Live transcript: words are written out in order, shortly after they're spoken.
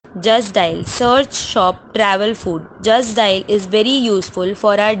Just Dial. Search, shop, travel, food. Just Dial is very useful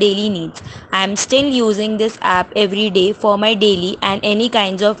for our daily needs. I am still using this app every day for my daily and any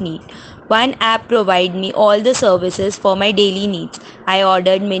kinds of need. One app provide me all the services for my daily needs. I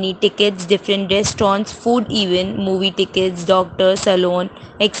ordered many tickets, different restaurants, food even, movie tickets, doctor, salon,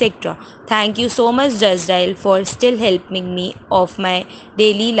 etc. Thank you so much Just Dial for still helping me of my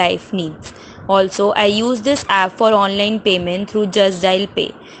daily life needs. Also, I use this app for online payment through Just Dial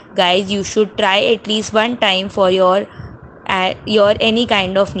Pay. Guys, you should try at least one time for your any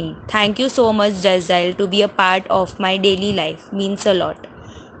kind of need. Thank you so much Just Dial to be a part of my daily life. Means a lot.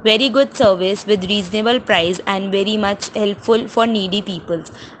 Very good service with reasonable price and very much helpful for needy people.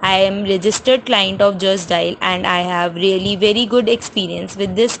 I am registered client of Just Dial and I have really very good experience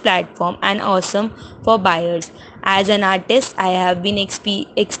with this platform and awesome for buyers. As an artist, I have been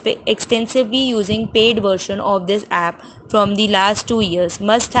extensively using paid version of this app from the last 2 years.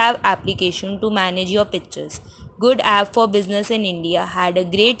 Must have application to manage your pictures. Good app for business in India. Had a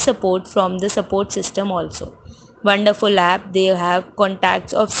great support from the support system also. Wonderful app. They have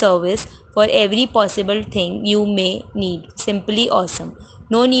contacts of service for every possible thing you may need. Simply awesome.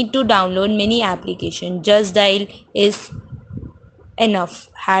 No need to download many applications. Just Dial is enough.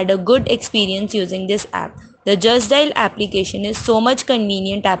 Had a good experience using this app. The Just Dial application is so much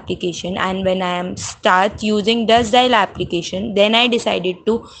convenient application, and when I am start using Just Dial application, then I decided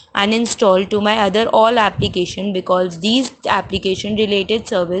to uninstall to my other all application because these application related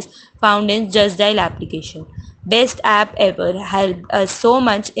service found in Just Dial application. Best app ever, helped us so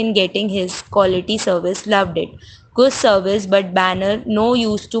much in getting his quality service, loved it. Good service but banner no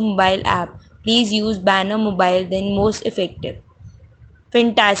use to mobile app. Please use banner mobile then most effective.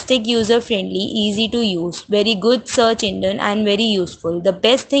 Fantastic, user friendly, easy to use, very good search engine and very useful. The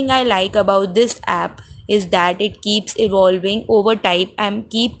best thing I like about this app is that it keeps evolving over time and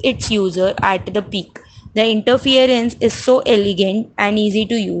keep its user at the peak. The interference is so elegant and easy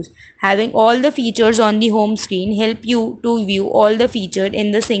to use. Having all the features on the home screen help you to view all the features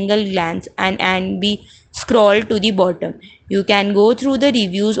in the single glance and be scroll to the bottom. You can go through the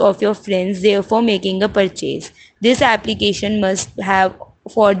reviews of your friends therefore making a purchase. This application must have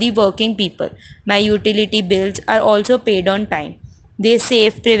for the working people. My utility bills are also paid on time. They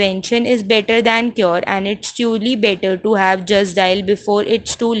say prevention is better than cure and it's truly better to have Just Dial before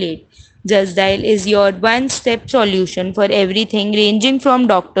it's too late. Just Dial is your one-step solution for everything ranging from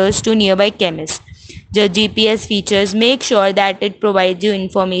doctors to nearby chemists. The GPS features make sure that it provides you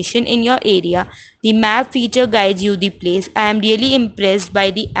information in your area. The map feature guides you the place. I am really impressed by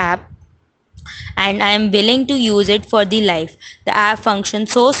the app and I am willing to use it for the life. The app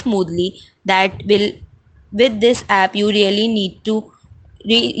functions so smoothly that will with this app you really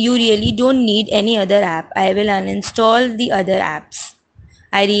don't need any other app. I will uninstall the other apps.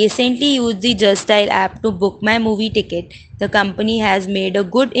 I recently used the Just Dial app to book my movie ticket. The company has made a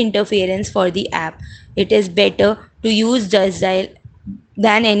good interference for the app. It is better to use Just Dial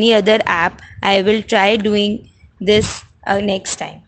than any other app. I will try doing this next time.